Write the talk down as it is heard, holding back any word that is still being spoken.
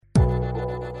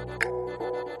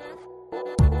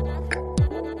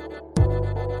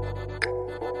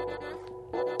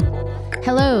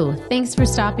Hello, thanks for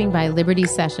stopping by Liberty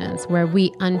Sessions, where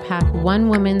we unpack one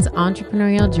woman's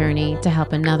entrepreneurial journey to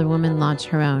help another woman launch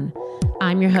her own.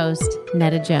 I'm your host,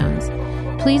 Netta Jones.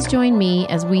 Please join me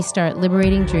as we start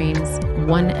liberating dreams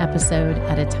one episode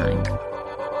at a time.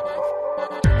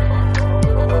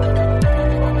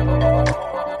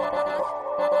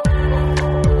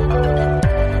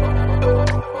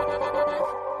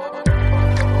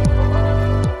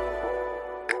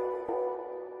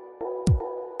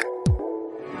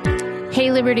 Hey,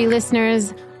 Liberty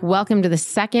listeners. Welcome to the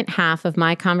second half of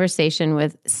my conversation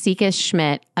with Sika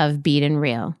Schmidt of Beat and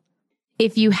Reel.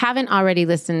 If you haven't already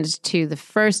listened to the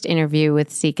first interview with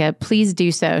Sika, please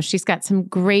do so. She's got some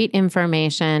great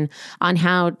information on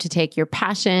how to take your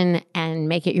passion and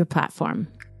make it your platform.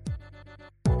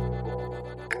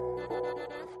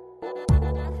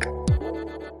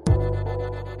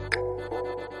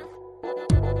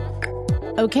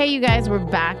 Okay, you guys, we're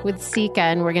back with Sika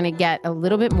and we're going to get a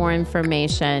little bit more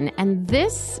information. And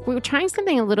we're trying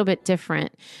something a little bit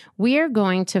different. We are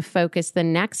going to focus the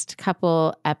next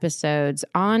couple episodes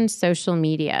on social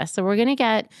media. So we're going to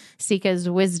get Sika's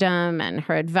wisdom and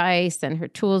her advice and her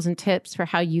tools and tips for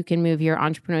how you can move your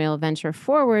entrepreneurial venture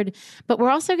forward. But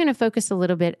we're also going to focus a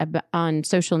little bit on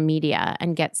social media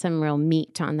and get some real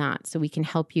meat on that so we can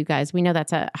help you guys. We know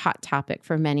that's a hot topic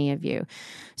for many of you.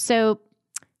 So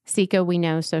Sika, we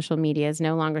know social media is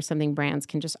no longer something brands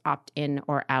can just opt in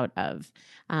or out of.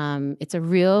 It's a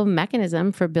real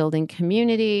mechanism for building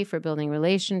community, for building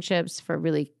relationships, for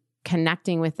really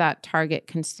connecting with that target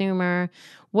consumer.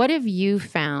 What have you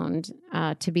found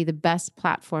to be the best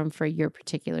platform for your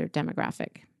particular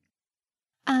demographic?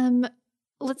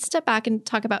 Let's step back and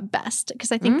talk about best,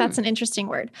 because I think that's an interesting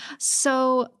word.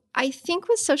 So I think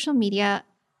with social media,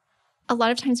 a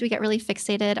lot of times we get really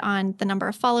fixated on the number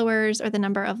of followers or the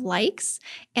number of likes,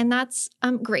 and that's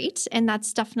great, and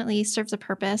that's definitely serves a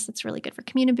purpose. It's really good for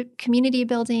community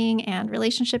building and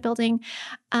relationship building,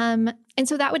 and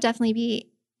so that would definitely be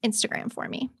Instagram for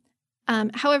me.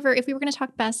 However, if we were going to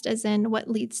talk best as in what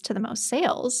leads to the most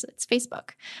sales, it's Facebook.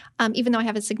 Even though I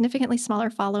have a significantly smaller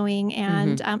following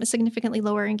and a significantly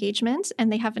lower engagement, and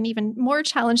they have an even more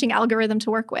challenging algorithm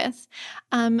to work with.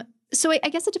 So I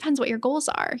guess it depends what your goals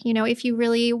are. You know, if you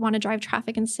really want to drive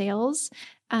traffic and sales,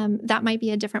 that might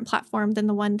be a different platform than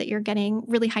the one that you're getting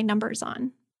really high numbers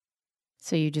on.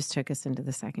 So you just took us into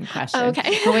the second question,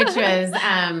 okay. Which was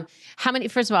how many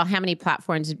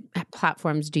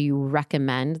platforms do you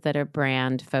recommend that a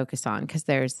brand focus on? Because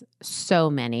there's so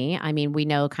many. I mean, we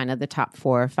know kind of the top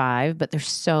 4 or 5, but there's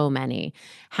so many.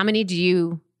 How many do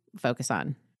you focus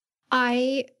on?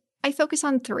 I focus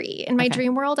on 3. In my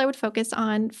dream world, I would focus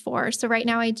on 4. So right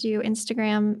now I do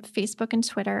Instagram, Facebook, and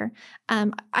Twitter.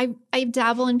 I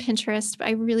dabble in Pinterest, but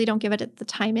I really don't give it the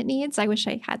time it needs. I wish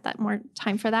I had that more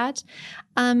time for that.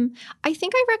 I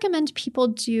think I recommend people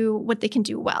do what they can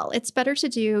do well. It's better to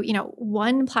do,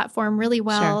 one platform really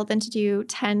well than to do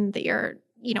 10 that you're,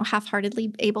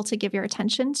 half-heartedly able to give your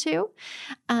attention to.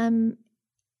 And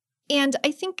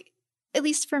I think, at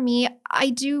least for me,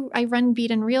 I run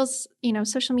Beat and Reel's,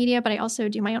 social media, but I also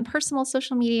do my own personal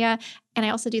social media, and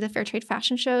I also do the Fair Trade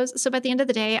fashion shows. So by the end of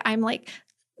the day, I'm like,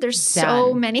 there's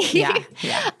so many. Yeah.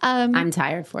 I'm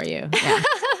tired for you. Yeah.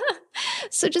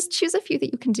 So just choose a few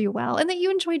that you can do well and that you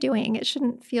enjoy doing. It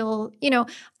shouldn't feel,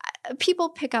 people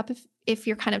pick up if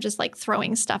you're kind of just like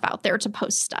throwing stuff out there to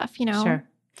post stuff, Sure.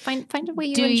 Find a way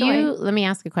you enjoy. Let me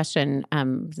ask a question.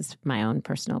 This is my own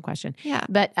personal question. Yeah.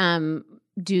 But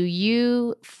do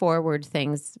you forward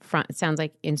things from, it sounds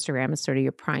like Instagram is sort of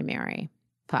your primary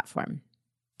platform.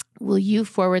 Will you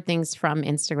forward things from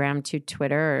Instagram to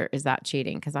Twitter, or is that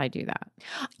cheating? Because I do that.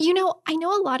 I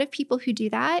know a lot of people who do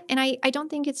that, and I don't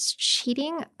think it's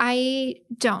cheating. I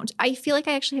don't. I feel like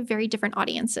I actually have very different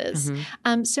audiences.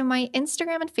 So my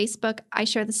Instagram and Facebook, I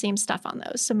share the same stuff on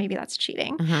those. So maybe that's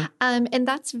cheating. And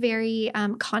that's very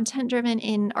content driven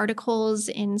in articles,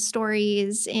 in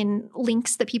stories, in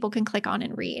links that people can click on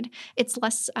and read. It's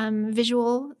less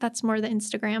visual. That's more the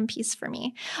Instagram piece for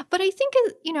me. But I think,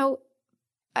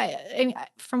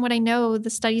 from what I know, the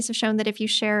studies have shown that if you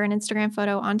share an Instagram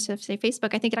photo onto, say,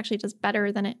 Facebook, I think it actually does better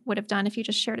than it would have done if you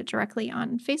just shared it directly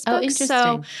on Facebook. Oh, interesting.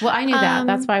 So, well, I knew that.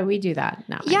 That's why we do that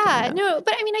now. But I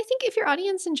mean, I think if your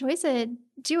audience enjoys it,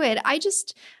 do it.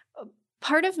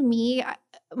 Part of me,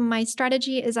 my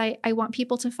strategy is I want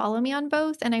people to follow me on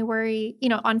both. And I worry,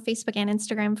 on Facebook and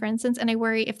Instagram, for instance, and I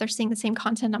worry if they're seeing the same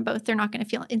content on both, they're not going to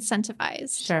feel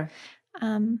incentivized. Sure.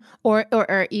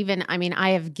 Or even, I mean,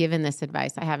 I have given this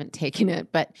advice, I haven't taken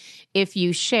it, but if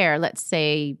you share, let's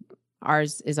say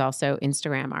ours is also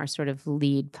Instagram, our sort of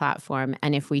lead platform.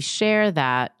 And if we share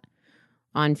that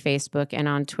on Facebook and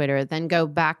on Twitter, then go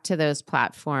back to those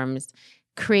platforms,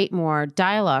 create more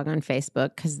dialogue on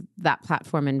Facebook because that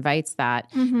platform invites that,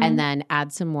 and then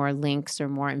add some more links or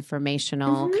more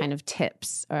informational kind of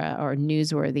tips or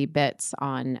newsworthy bits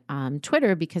on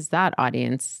Twitter because that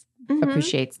audience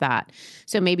appreciates that.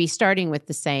 So maybe starting with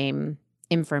the same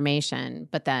information,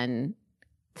 but then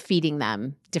feeding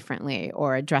them differently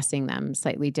or addressing them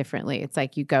slightly differently. It's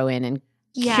like you go in and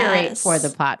curate for the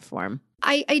platform.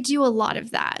 I do a lot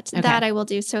of that. Okay. That I will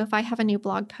do. So if I have a new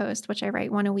blog post, which I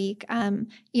write one a week,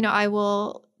 I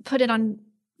will put it on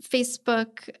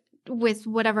Facebook with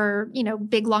whatever,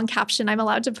 big long caption I'm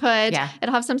allowed to put. Yeah.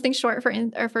 It'll have something short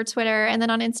for Twitter. And then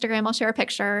on Instagram, I'll share a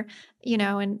picture,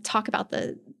 and talk about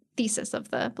the thesis of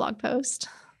the blog post.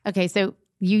 Okay. So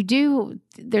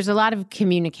there's a lot of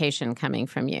communication coming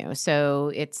from you.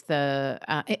 So it's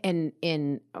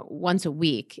in once a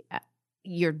week,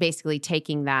 you're basically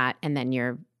taking that and then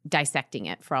you're dissecting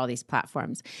it for all these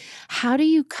platforms. How do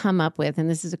you come up with, and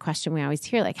this is a question we always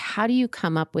hear, like, how do you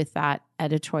come up with that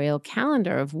editorial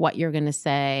calendar of what you're going to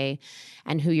say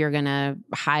and who you're going to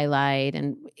highlight?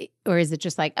 Or is it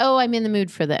just like, oh, I'm in the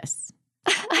mood for this?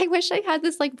 I wish I had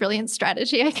this brilliant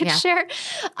strategy I could share.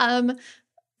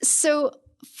 So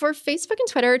for Facebook and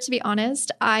Twitter, to be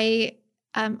honest, I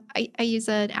use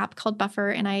an app called Buffer,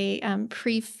 and I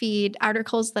pre-feed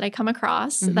articles that I come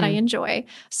across that I enjoy.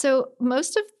 So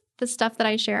most of the stuff that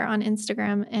I share on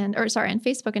Instagram on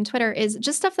Facebook and Twitter is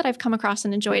just stuff that I've come across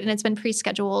and enjoyed, and it's been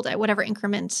pre-scheduled at whatever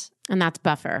increment. And that's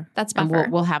Buffer. That's Buffer.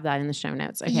 And we'll have that in the show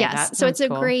notes. Okay, yes. So it's a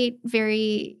great,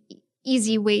 very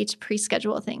easy way to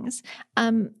pre-schedule things.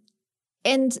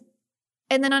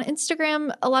 And then on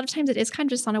Instagram, a lot of times it is kind of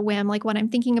just on a whim, like what I'm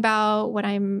thinking about, what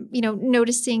I'm,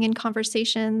 noticing in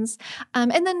conversations.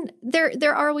 And then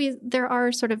there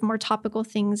are sort of more topical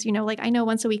things, like I know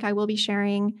once a week I will be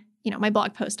sharing, my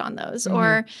blog post on those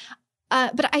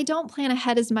but I don't plan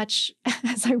ahead as much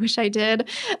as I wish I did,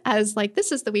 as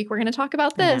this is the week we're going to talk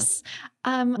about this.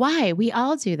 Why? We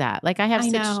all do that. I have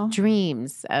such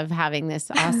dreams of having this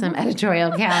awesome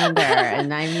editorial calendar,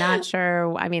 and I'm not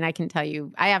sure. I mean, I can tell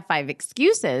you, I have 5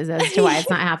 excuses as to why it's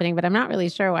not happening, but I'm not really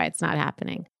sure why it's not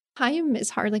happening. Time is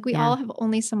hard. We all have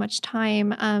only so much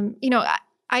time.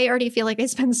 I already feel like I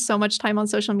spend so much time on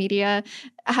social media.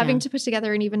 Having to put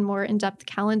together an even more in-depth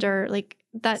calendar,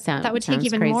 that would take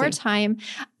even more time.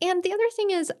 And the other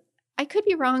thing is, I could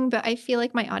be wrong, but I feel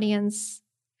like my audience,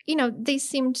 they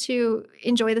seem to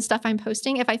enjoy the stuff I'm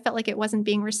posting. If I felt like it wasn't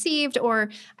being received or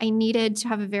I needed to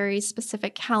have a very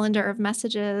specific calendar of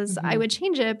messages, I would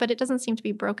change it, but it doesn't seem to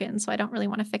be broken. So I don't really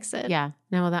want to fix it. Yeah,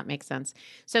 no, that makes sense.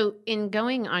 So in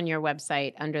going on your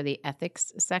website under the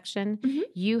ethics section,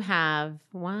 you have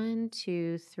 1,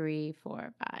 2, 3,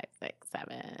 4, 5, 6,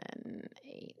 7,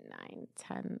 8, 9,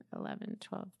 10, 11,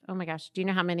 12. Oh my gosh. Do you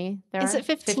know how many there are? Is it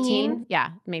 15?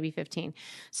 Yeah, maybe 15.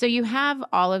 So you have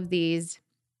all of these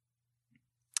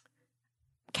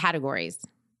categories.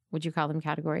 Would you call them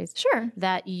categories? Sure.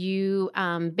 That you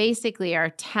basically are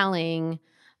telling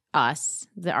us,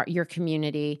 your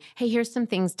community, hey, here's some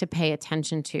things to pay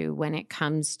attention to when it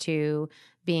comes to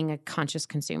being a conscious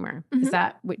consumer. Is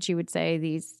that what you would say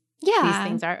these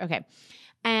things are? Okay.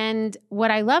 And what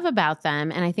I love about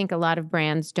them, and I think a lot of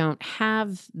brands don't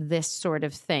have this sort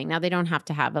of thing. Now, they don't have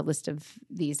to have a list of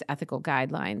these ethical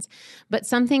guidelines, but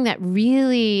something that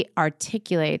really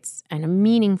articulates in a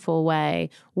meaningful way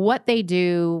what they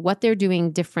do, what they're doing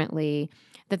differently,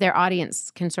 that their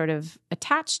audience can sort of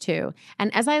attach to.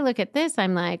 And as I look at this,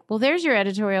 I'm like, well, there's your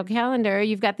editorial calendar.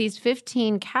 You've got these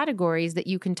 15 categories that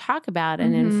you can talk about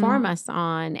and inform us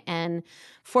on, and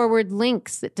forward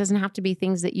links. It doesn't have to be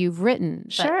things that you've written.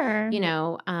 Sure.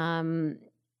 But,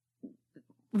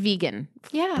 vegan,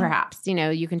 perhaps.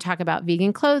 You can talk about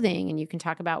vegan clothing, and you can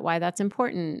talk about why that's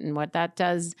important and what that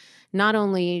does, not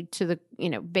only to the,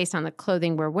 based on the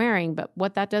clothing we're wearing, but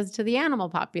what that does to the animal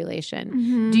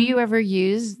population. Do you ever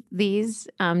use these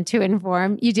to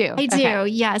inform? You do? I do.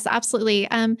 Yes, absolutely.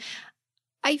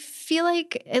 I feel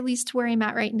like, at least where I'm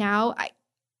at right now,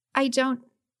 I don't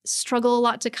struggle a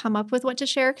lot to come up with what to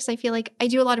share, because I feel like I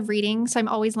do a lot of reading. So I'm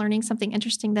always learning something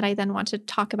interesting that I then want to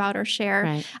talk about or share.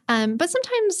 Right. But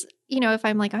sometimes, if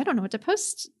I'm like, I don't know what to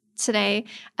post today,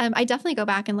 I definitely go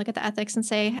back and look at the ethics and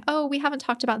say, oh, we haven't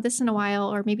talked about this in a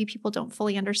while, or maybe people don't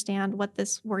fully understand what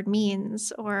this word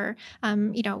means, or,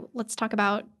 let's talk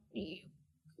about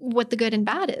what the good and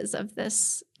bad is of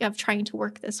this, of trying to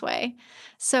work this way.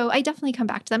 So I definitely come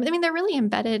back to them. I mean, they're really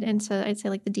embedded into, I'd say,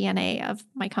 the DNA of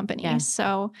my company. Yeah.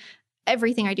 So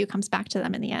everything I do comes back to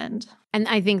them in the end. And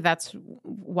I think that's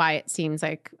why it seems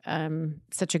like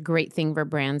such a great thing for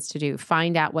brands to do.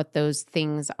 Find out what those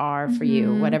things are for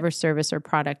you, whatever service or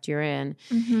product you're in,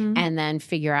 and then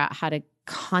figure out how to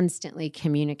constantly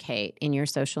communicate in your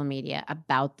social media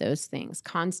about those things,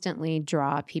 constantly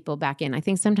draw people back in. I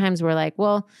think sometimes we're like,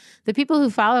 well, the people who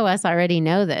follow us already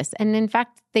know this. And in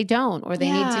fact, they don't, or they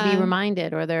need to be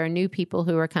reminded, or there are new people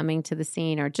who are coming to the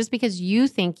scene, or just because you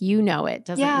think you know it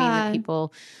doesn't mean that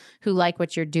people who like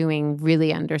what you're doing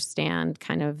really understand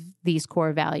kind of these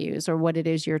core values or what it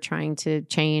is you're trying to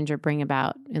change or bring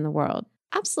about in the world.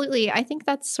 Absolutely. I think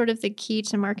that's sort of the key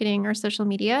to marketing or social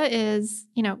media is,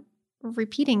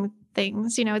 repeating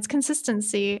things, it's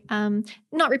consistency,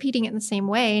 not repeating it in the same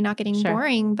way, not getting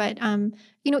boring, but,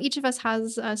 each of us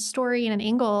has a story and an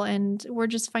angle, and we're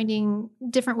just finding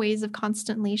different ways of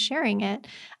constantly sharing it.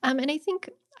 And I think,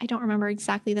 I don't remember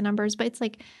exactly the numbers, but it's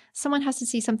like someone has to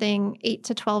see something 8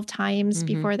 to 12 times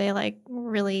before they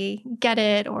really get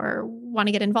it or want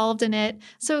to get involved in it.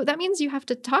 So that means you have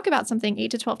to talk about something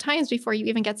 8 to 12 times before you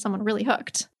even get someone really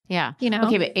hooked. Yeah.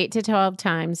 Okay, but 8 to 12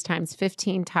 times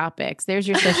 15 topics. There's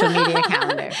your social media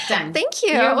calendar. Done. Thank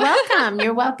you. You're welcome.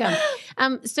 You're welcome.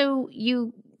 So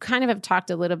you kind of have talked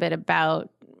a little bit about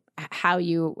how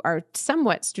you are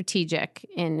somewhat strategic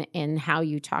in how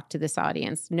you talk to this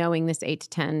audience, knowing this 8 to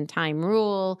 10 time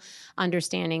rule,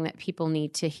 understanding that people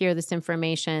need to hear this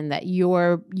information, that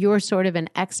you're sort of an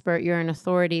expert, you're an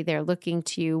authority. They're looking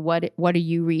to you. What are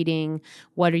you reading?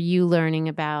 What are you learning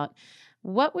about?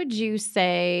 What would you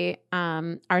say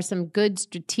are some good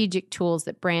strategic tools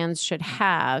that brands should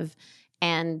have,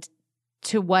 and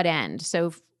to what end?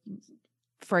 So,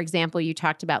 for example, you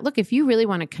talked about, look, if you really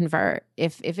want to convert,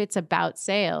 if it's about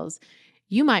sales,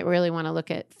 you might really want to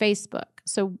look at Facebook.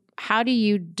 So how do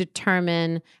you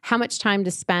determine how much time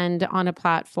to spend on a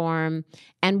platform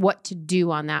and what to do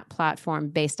on that platform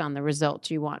based on the results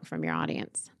you want from your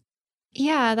audience?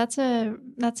 Yeah, that's a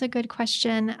good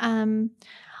question.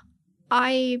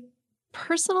 I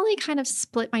personally kind of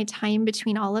split my time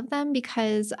between all of them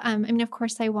because, of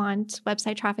course, I want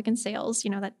website traffic and sales,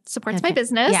 that supports my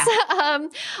business. Yeah.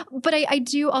 But I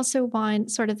do also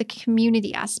want sort of the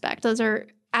community aspect. Those are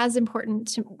as important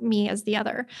to me as the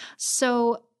other.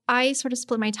 So I sort of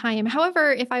split my time.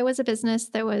 However, if I was a business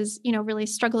that was, really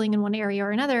struggling in one area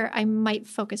or another, I might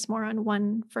focus more on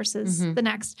one versus the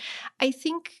next. I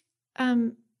think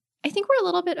we're a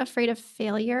little bit afraid of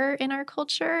failure in our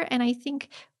culture. And I think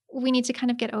we need to kind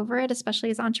of get over it, especially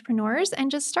as entrepreneurs, and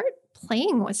just start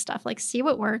playing with stuff, like see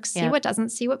what works, see what doesn't,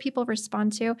 see what people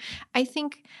respond to. I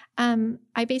think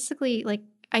I basically,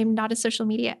 I'm not a social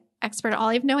media expert at all.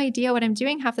 I have no idea what I'm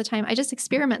doing half the time. I just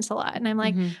experiment a lot. And I'm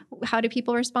like, how do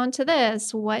people respond to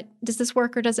this? What does this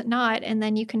work or does it not? And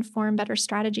then you can form better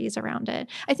strategies around it.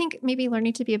 I think maybe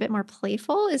learning to be a bit more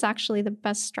playful is actually the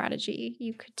best strategy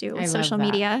you could do with social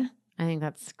media. I think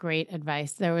that's great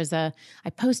advice. I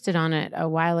posted on it a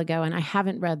while ago, and I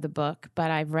haven't read the book, but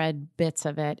I've read bits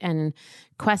of it. And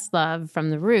Questlove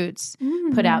from The Roots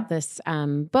put out this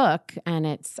book, and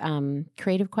it's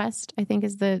Creative Quest, I think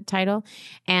is the title.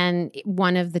 And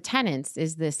one of the tenets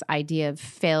is this idea of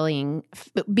failing,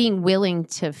 being willing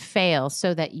to fail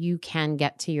so that you can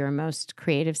get to your most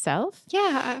creative self.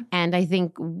 Yeah. And I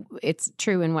think it's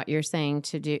true in what you're saying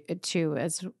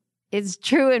it's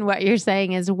true in what you're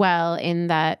saying as well, in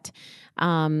that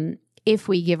if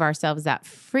we give ourselves that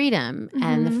freedom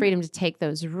and the freedom to take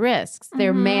those risks,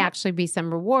 there may actually be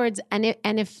some rewards. And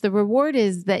if the reward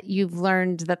is that you've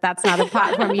learned that that's not a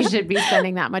platform you should be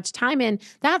spending that much time in,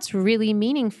 that's really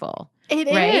meaningful. It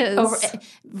is.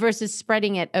 Versus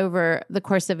spreading it over the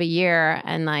course of a year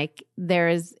and there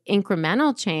is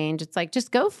incremental change. It's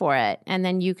just go for it. And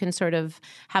then you can sort of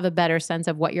have a better sense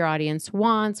of what your audience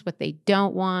wants, what they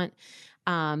don't want,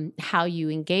 how you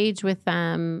engage with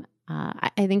them. I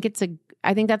think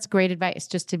that's great advice,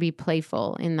 just to be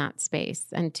playful in that space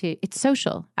and it's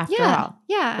social after all.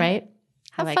 Yeah. Right?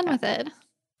 Have fun with it.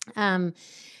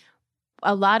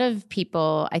 A lot of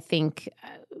people, I think,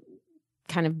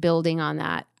 kind of building on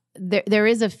that, there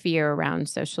is a fear around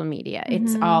social media.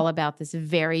 It's all about this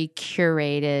very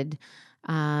curated,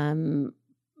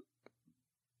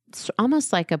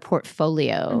 almost like a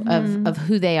portfolio of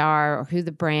who they are or who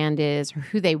the brand is or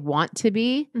who they want to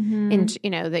be. And,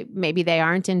 maybe they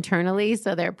aren't internally,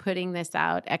 so they're putting this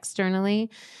out externally.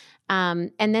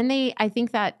 And then I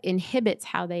think that inhibits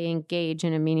how they engage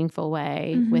in a meaningful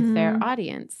way with their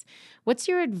audience. What's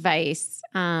your advice?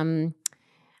 I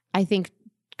think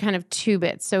kind of two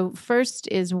bits. So first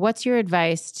is, what's your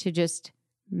advice to just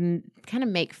kind of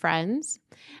make friends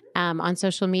on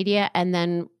social media? And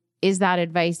then is that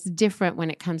advice different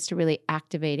when it comes to really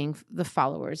activating the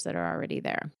followers that are already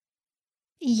there?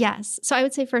 Yes. So I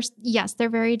would say first, yes, they're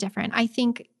very different. I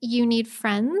think you need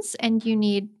friends and you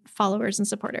need followers and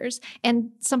supporters,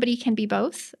 and somebody can be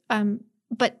both.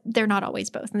 But they're not always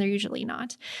both, and they're usually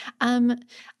not.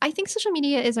 I think social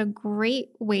media is a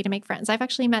great way to make friends. I've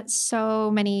actually met so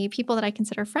many people that I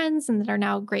consider friends and that are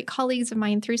now great colleagues of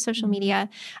mine through social media.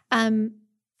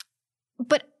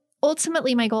 But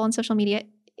ultimately, my goal on social media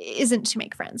isn't to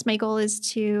make friends. My goal is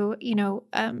to,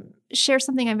 share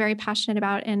something I'm very passionate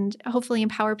about and hopefully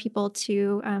empower people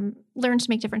to learn to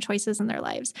make different choices in their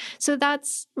lives. So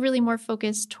that's really more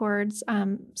focused towards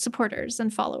supporters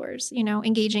and followers,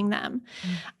 engaging them.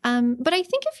 But I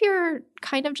think if you're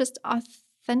kind of just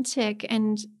authentic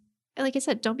and, like I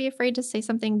said, don't be afraid to say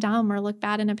something dumb or look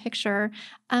bad in a picture.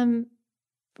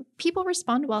 People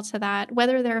respond well to that,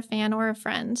 whether they're a fan or a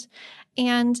friend.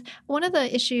 And one of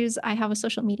the issues I have with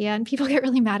social media, and people get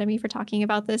really mad at me for talking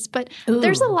about this, but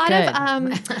there's a lot of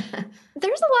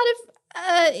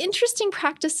interesting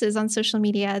practices on social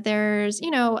media. There's,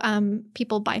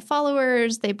 people buy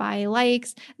followers, they buy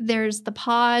likes. There's the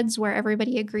pods where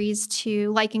everybody agrees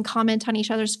to like and comment on each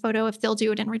other's photo if they'll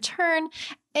do it in return.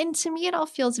 And to me, it all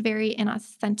feels very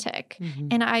inauthentic.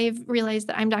 And I've realized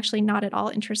that I'm actually not at all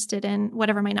interested in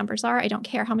whatever my numbers are. I don't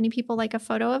care how many people like a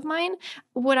photo of mine.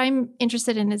 What I'm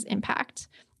interested in is impact.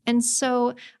 And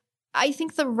so I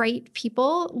think the right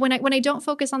people, when I don't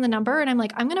focus on the number and I'm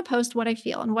like, I'm going to post what I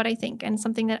feel and what I think and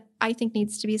something that I think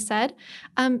needs to be said,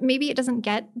 maybe it doesn't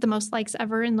get the most likes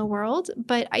ever in the world,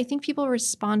 but I think people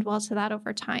respond well to that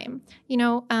over time.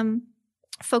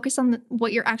 Focus on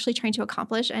what you're actually trying to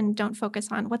accomplish and don't focus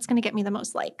on what's going to get me the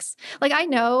most likes. Like I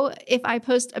know if I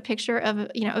post a picture of,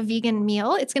 a vegan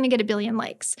meal, it's going to get 1 billion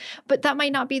likes, but that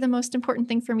might not be the most important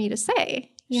thing for me to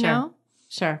say, you know?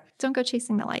 Sure. Don't go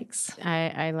chasing the likes.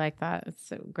 I like that.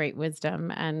 It's a great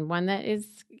wisdom, and one that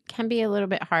can be a little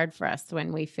bit hard for us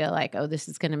when we feel like, oh, this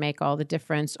is going to make all the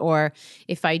difference. Or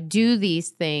if I do these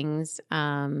things,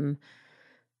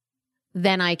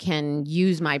 then I can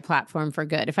use my platform for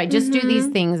good. If I just do these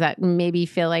things that maybe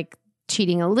feel like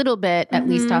cheating a little bit, at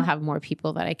least I'll have more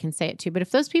people that I can say it to. But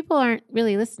if those people aren't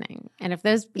really listening, and if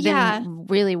those, then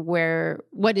really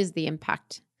what is the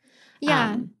impact?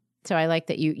 Yeah. So I like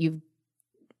that you've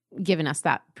given us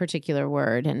that particular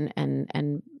word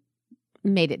and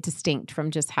made it distinct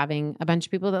from just having a bunch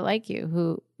of people that like you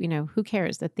who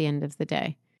cares at the end of the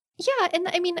day. Yeah. And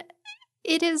I mean,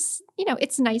 it is,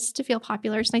 it's nice to feel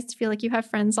popular. It's nice to feel like you have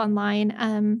friends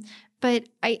online. But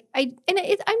I'm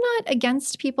not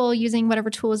against people using whatever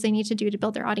tools they need to do to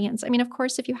build their audience. I mean, of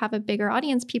course, if you have a bigger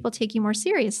audience, people take you more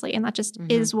seriously, and that just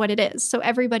is what it is. So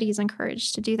everybody is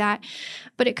encouraged to do that.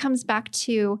 But it comes back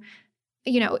to,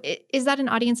 is that an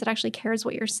audience that actually cares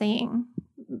what you're saying?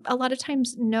 A lot of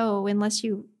times, no, unless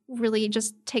you really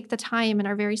just take the time and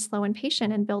are very slow and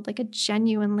patient and build like a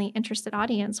genuinely interested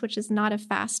audience, which is not a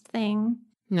fast thing.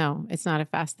 No, it's not a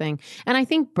fast thing. And I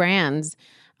think brands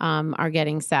are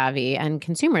getting savvy and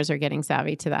consumers are getting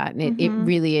savvy to that. And it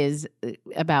really is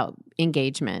about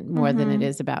engagement more than it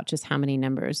is about just how many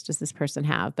numbers does this person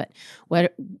have, but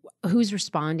who's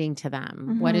responding to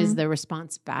them? What is the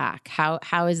response back?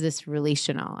 How is this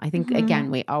relational? I think, again,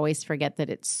 we always forget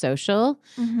that it's social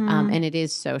and it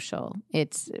is social.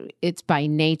 It's by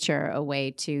nature a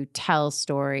way to tell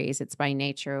stories. It's by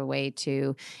nature a way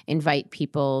to invite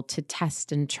people to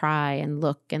test and try and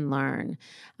look and learn.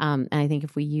 And I think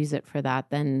if we use it for that,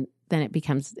 then it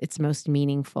becomes its most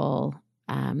meaningful.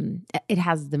 It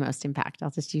has the most impact.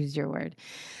 I'll just use your word.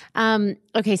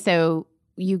 Okay, so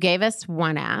you gave us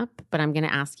one app, but I'm going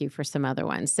to ask you for some other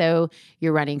ones. So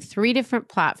you're running 3 different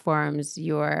platforms.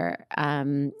 You're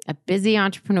a busy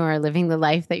entrepreneur living the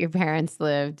life that your parents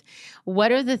lived.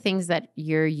 What are the things that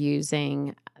you're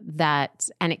using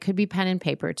and it could be pen and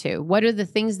paper too. What are the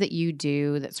things that you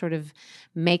do that sort of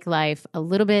make life a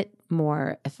little bit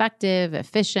more effective,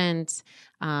 efficient,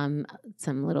 some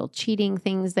little cheating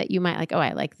things that you might like, oh,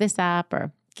 I like this app,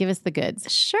 or give us the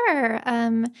goods. Sure.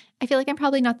 I feel like I'm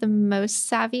probably not the most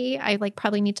savvy. I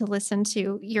probably need to listen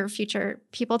to your future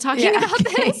people talking about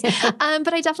this.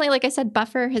 But I definitely, like I said,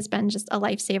 Buffer has been just a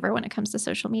lifesaver when it comes to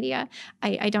social media.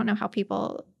 I don't know how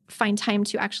people find time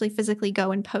to actually physically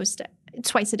go and post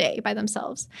twice a day by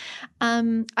themselves.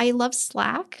 I love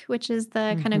Slack, which is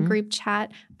the kind of group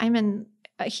chat. I'm in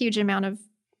a huge amount of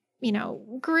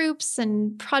groups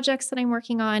and projects that I'm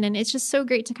working on. And it's just so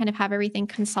great to kind of have everything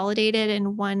consolidated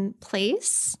in one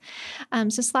place. So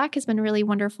Slack has been really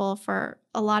wonderful for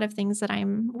a lot of things that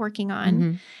I'm working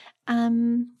on.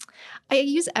 I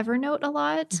use Evernote a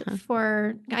lot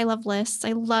I love lists.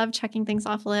 I love checking things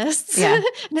off lists. Yeah.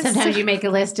 Sometimes you make a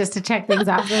list just to check things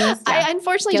off the list. Yeah. I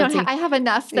unfortunately don't I have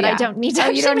enough that I don't need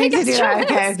to you don't need to do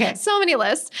that. Okay. So many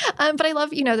lists. But I love,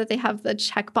 that they have the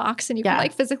check box and you can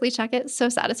like physically check it. So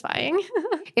satisfying.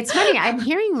 It's funny. I'm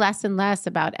hearing less and less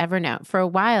about Evernote. For a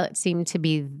while, it seemed to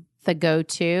be the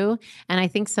go-to. And I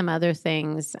think some other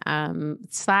things,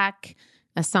 Slack,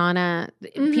 Asana,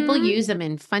 people use them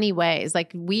in funny ways.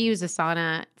 Like we use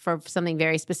Asana for something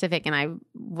very specific. And I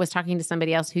was talking to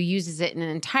somebody else who uses it in an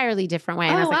entirely different way.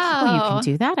 And I was like, oh, you can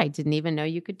do that? I didn't even know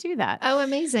you could do that. Oh,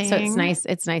 amazing. So it's nice.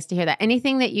 It's nice to hear that.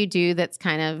 Anything that you do that's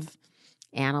kind of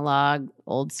analog,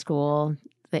 old school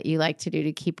that you like to do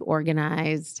to keep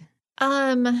organized?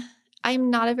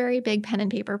 I'm not a very big pen and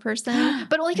paper person,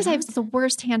 but only because I have the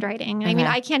worst handwriting. I mean,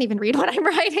 I can't even read what I'm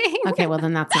writing. Okay, well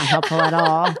then that's not helpful at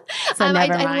all. So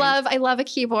never mind. I love a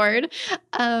keyboard.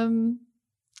 I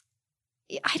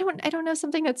don't know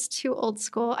something that's too old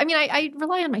school. I mean, I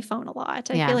rely on my phone a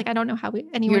lot. I feel like I don't know how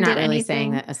anyone did anything. You're not really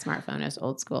saying that a smartphone is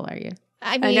old school, are you?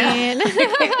 I mean,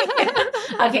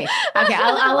 okay.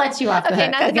 I'll let you off the hook.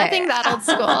 Nothing that old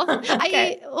school.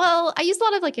 I use a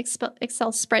lot of like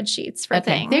Excel spreadsheets for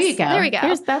things. There you go. There we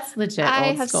go. That's legit I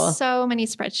old have school. so many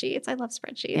spreadsheets. I love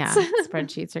spreadsheets. Yeah,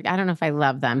 spreadsheets I don't know if I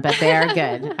love them, but they are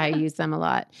good. I use them a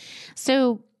lot.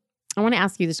 So I want to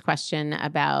ask you this question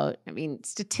about,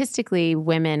 statistically,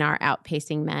 women are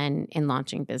outpacing men in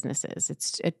launching businesses.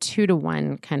 It's a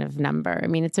 2-to-1 kind of number.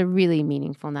 It's a really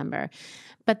meaningful number.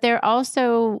 But they're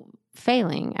also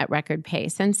failing at record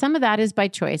pace. And some of that is by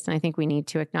choice. And I think we need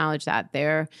to acknowledge that.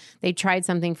 They tried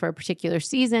something for a particular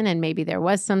season and maybe there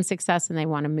was some success and they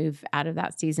want to move out of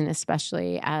that season,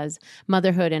 especially as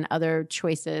motherhood and other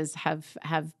choices have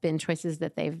been choices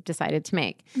that they've decided to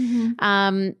make.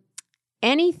 Mm-hmm.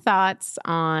 Any thoughts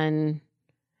on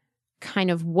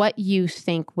kind of what you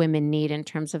think women need in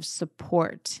terms of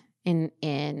support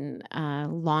in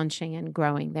launching and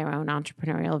growing their own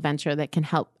entrepreneurial venture that can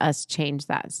help us change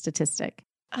that statistic?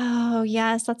 Oh,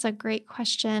 yes, that's a great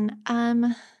question.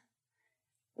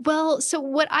 Well, so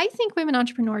what I think women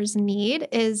entrepreneurs need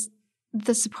is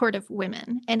the support of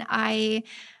women. And I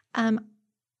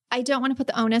don't want to put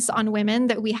the onus on women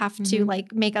that we have to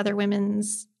like make other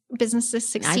women's businesses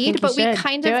succeed, but we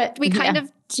kind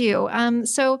of do.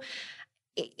 So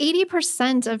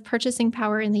 80% of purchasing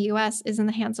power in the US is in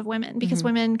the hands of women because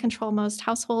women control most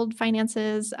household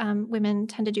finances. Women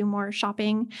tend to do more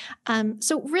shopping.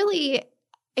 So really,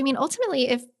 ultimately,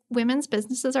 if women's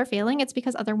businesses are failing, it's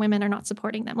because other women are not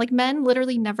supporting them. Like men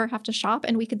literally never have to shop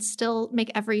and we could still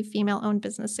make every female-owned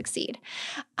business succeed.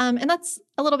 And that's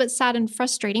a little bit sad and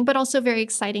frustrating, but also very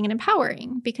exciting and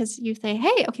empowering because you say,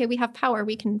 hey, okay, we have power.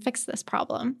 We can fix this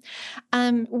problem.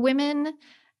 Women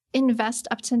invest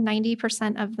up to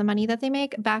 90% of the money that they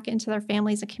make back into their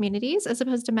families and communities, as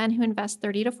opposed to men who invest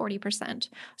 30 to 40%.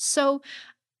 So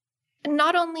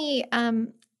not only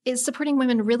is supporting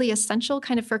women really essential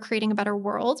kind of for creating a better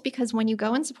world, because when you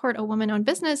go and support a woman-owned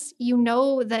business, you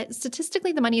know that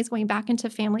statistically the money is going back into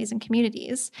families and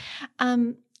communities.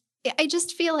 I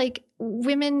just feel like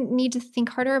women need to think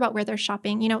harder about where they're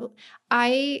shopping.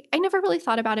 I never really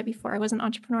thought about it before I was an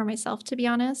entrepreneur myself, to be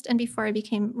honest, and before I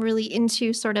became really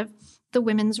into sort of the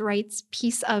women's rights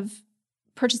piece of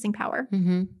purchasing power.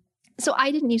 Mm-hmm. So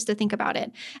I didn't used to think about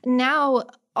it. Now,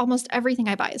 almost everything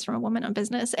I buy is from a woman-owned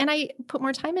business, and I put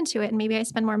more time into it, and maybe I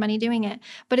spend more money doing it.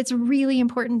 But it's really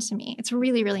important to me. It's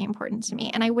really, really important to me,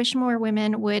 and I wish more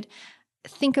women would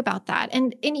think about that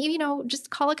and just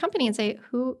call a company and say,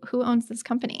 who owns this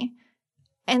company?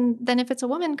 And then if it's a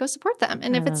woman, go support them.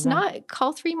 And if it's not,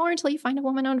 call 3 more until you find a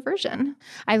woman-owned version.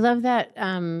 I love that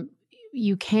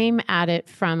you came at it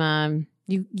from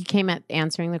you came at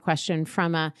answering the question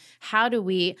from how do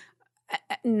we,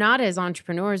 not as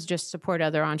entrepreneurs, just support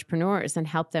other entrepreneurs and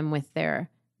help them with their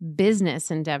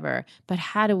business endeavor, but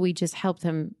how do we just help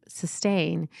them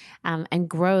sustain and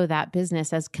grow that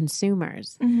business as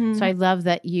consumers? Mm-hmm. So I love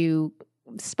that you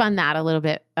spun that a little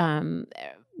bit,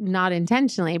 not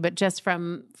intentionally, but just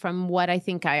from what I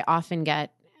think I often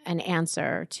get an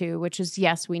answer to, which is,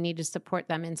 yes, we need to support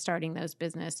them in starting those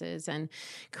businesses and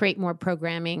create more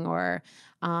programming or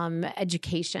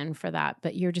education for that.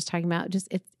 But you're just talking about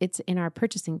it's in our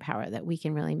purchasing power that we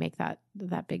can really make that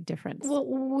big difference.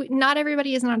 Well, not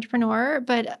everybody is an entrepreneur,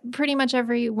 but pretty much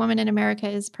every woman in America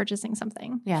is purchasing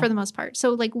something for the most part.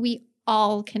 So like we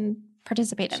all can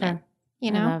participate in it. I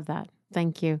love that.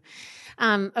 Thank you.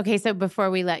 Okay, so before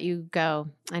we let you go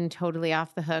and totally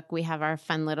off the hook, we have our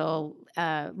fun little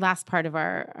last part of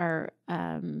our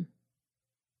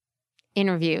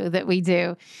interview that we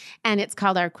do, and it's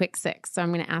called our Quick Six. So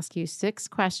I'm going to ask you 6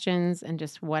 questions and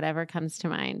just whatever comes to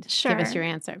mind. Sure. Give us your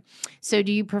answer. So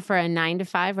do you prefer a 9 to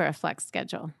 5 or a flex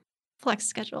schedule? Flex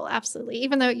schedule, absolutely.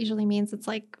 Even though it usually means it's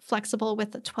like flexible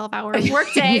with a 12-hour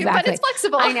workday, Exactly. but it's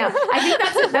flexible. I know. I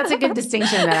think that's a good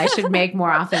distinction that I should make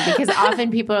more often, because often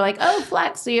people are like, "Oh,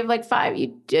 flex, so you have like a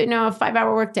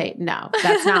 5-hour workday." No,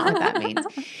 that's not what that means.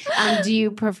 Do you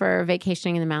prefer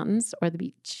vacationing in the mountains or the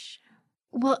beach?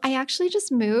 Well, I actually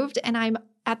just moved and I'm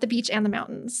at the beach and the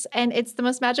mountains, and it's the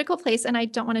most magical place, and I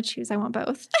don't want to choose. I want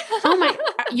both. Oh my,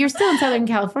 you're still in Southern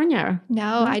California.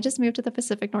 No, I just moved to the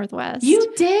Pacific Northwest.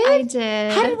 You did? I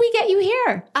did. How did we get you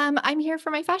here? I'm here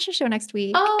for my fashion show next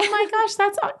week. Oh my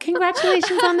gosh,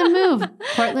 congratulations on the move.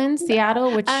 Portland,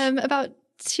 Seattle, which about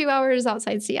 2 hours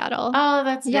outside Seattle. Oh,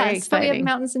 that's very exciting. But we have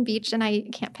mountains and beach, and I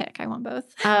can't pick. I want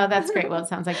both. Oh, that's great. Well, it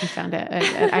sounds like you found it.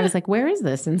 I was like, where is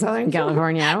this in Southern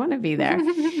California? I want to be there.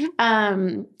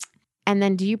 And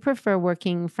then do you prefer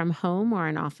working from home or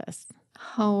an office?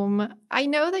 Home. I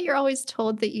know that you're always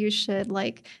told that you should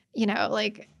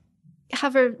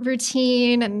have a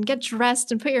routine and get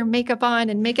dressed and put your makeup on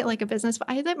and make it like a business. But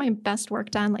I get my best work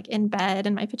done like in bed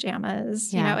in my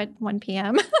pajamas, at 1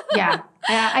 p.m. Yeah.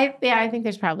 I think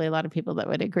there's probably a lot of people that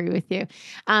would agree with you.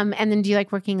 And then do you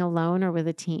like working alone or with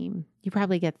a team? You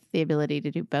probably get the ability to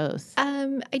do both.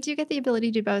 I do get the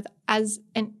ability to do both. As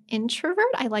an introvert,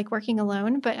 I like working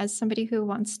alone, but as somebody who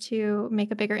wants to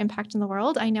make a bigger impact in the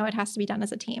world, I know it has to be done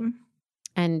as a team.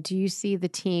 And do you see the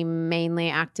team mainly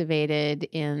activated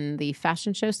in the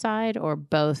fashion show side or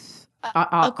both?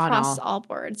 Across all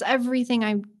boards. Everything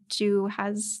I do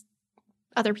has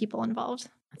other people involved.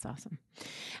 That's awesome.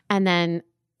 And then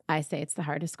I say it's the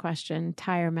hardest question,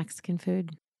 Thai or Mexican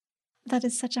food? That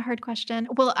is such a hard question.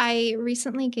 Well, I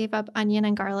recently gave up onion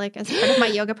and garlic as part of my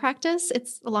yoga practice.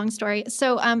 It's a long story.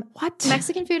 So what?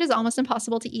 Mexican food is almost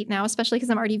impossible to eat now, especially because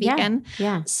I'm already vegan.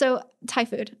 Yeah. So Thai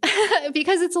food,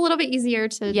 because it's a little bit easier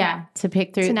to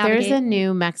pick through. There's a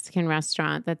new Mexican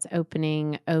restaurant that's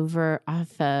opening over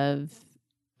off of,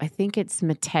 I think it's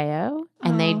Mateo,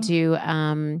 and they do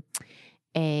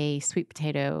a sweet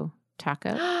potato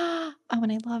taco. Oh, and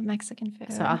I love Mexican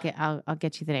food. So I'll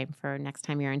get you the name for next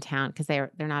time you're in town, because they're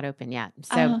not open yet.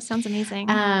 So sounds amazing.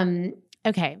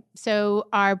 Okay, so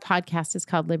our podcast is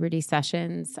called Liberty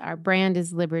Sessions. Our brand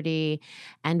is Liberty,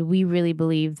 and we really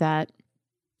believe that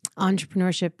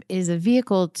entrepreneurship is a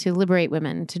vehicle to liberate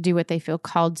women, to do what they feel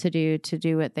called to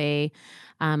do what they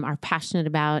are passionate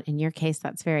about. In your case,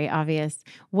 that's very obvious.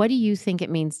 What do you think it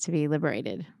means to be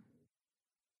liberated?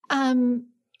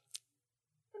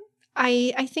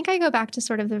 I think I go back to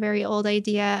sort of the very old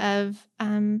idea of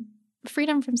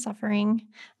freedom from suffering,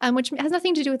 which has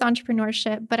nothing to do with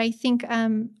entrepreneurship, but I think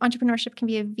entrepreneurship can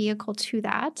be a vehicle to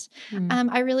that.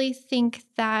 I really think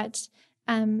that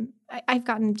I've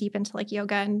gotten deep into like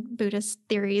yoga and Buddhist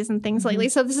theories and things lately.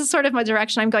 So this is sort of my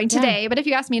direction I'm going today. But if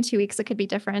you ask me in 2 weeks, it could be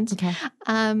different. Okay.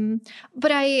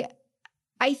 But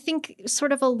I think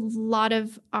sort of a lot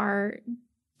of our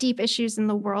deep issues in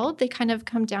the world, they kind of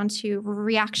come down to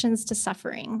reactions to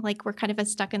suffering. Like we're kind of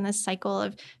stuck in this cycle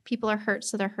of people are hurt,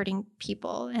 so they're hurting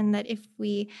people. And that if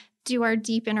we do our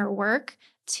deep inner work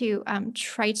to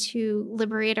try to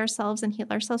liberate ourselves and heal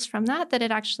ourselves from that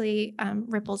it actually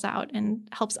ripples out and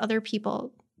helps other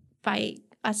people by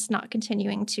us not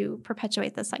continuing to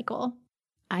perpetuate the cycle.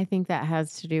 I think that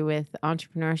has to do with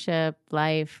entrepreneurship,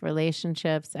 life,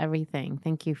 relationships, everything.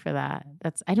 Thank you for that.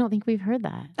 I don't think we've heard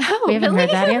that. Oh, we haven't really?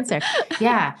 heard that answer.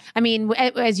 Yeah. I mean,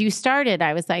 as you started,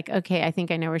 I was like, okay, I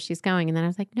think I know where she's going. And then I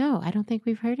was like, no, I don't think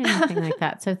we've heard anything like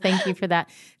that. So thank you for that.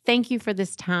 Thank you for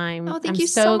this time. Oh, thank I'm you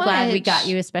so much. glad we got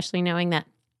you, especially knowing that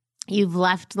you've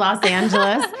left Los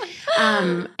Angeles.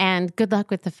 And good luck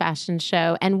with the fashion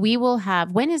show. And we will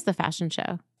have, when is the fashion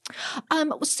show?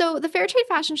 So the Fair Trade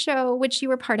Fashion Show, which you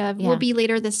were part of, will be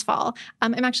later this fall.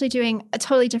 I'm actually doing a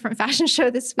totally different fashion show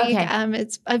this week. Okay.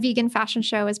 It's a vegan fashion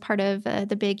show as part of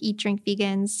the big Eat, Drink,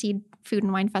 Vegan Seed, Food,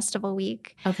 and Wine Festival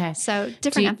week. Okay. So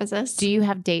different emphasis. Do you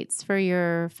have dates for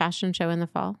your fashion show in the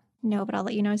fall? No, but I'll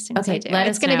let you know as soon as I do. Let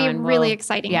it's us going know to be really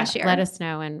exciting this year. Let us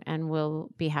know and we'll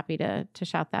be happy to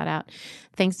shout that out.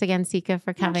 Thanks again, Sika,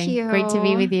 for coming. Thank you. Great to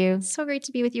be with you. So great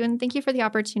to be with you. And thank you for the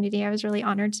opportunity. I was really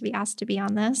honored to be asked to be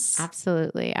on this.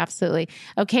 Absolutely. Absolutely.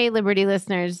 Okay, Liberty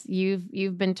listeners,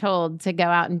 you've been told to go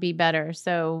out and be better.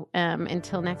 So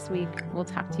until next week, we'll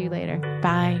talk to you later.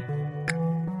 Bye.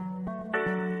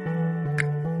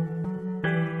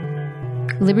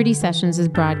 Liberty Sessions is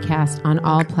broadcast on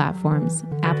all platforms: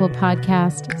 Apple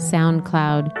Podcast,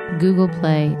 SoundCloud, Google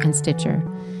Play, and Stitcher.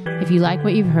 If you like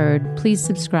what you've heard, please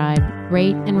subscribe,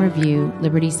 rate, and review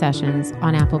Liberty Sessions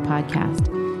on Apple Podcast.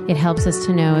 It helps us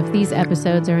to know if these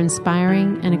episodes are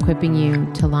inspiring and equipping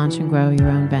you to launch and grow your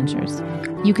own ventures.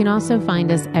 You can also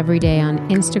find us every day on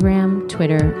Instagram,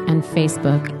 Twitter, and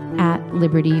Facebook at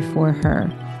Liberty for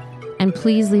Her. And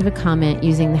please leave a comment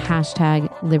using the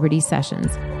hashtag Liberty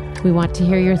Sessions. We want to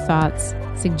hear your thoughts,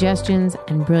 suggestions,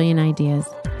 and brilliant ideas.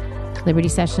 Liberty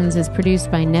Sessions is produced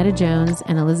by Netta Jones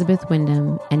and Elizabeth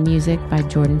Wyndham, and music by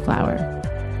Jordan Flower.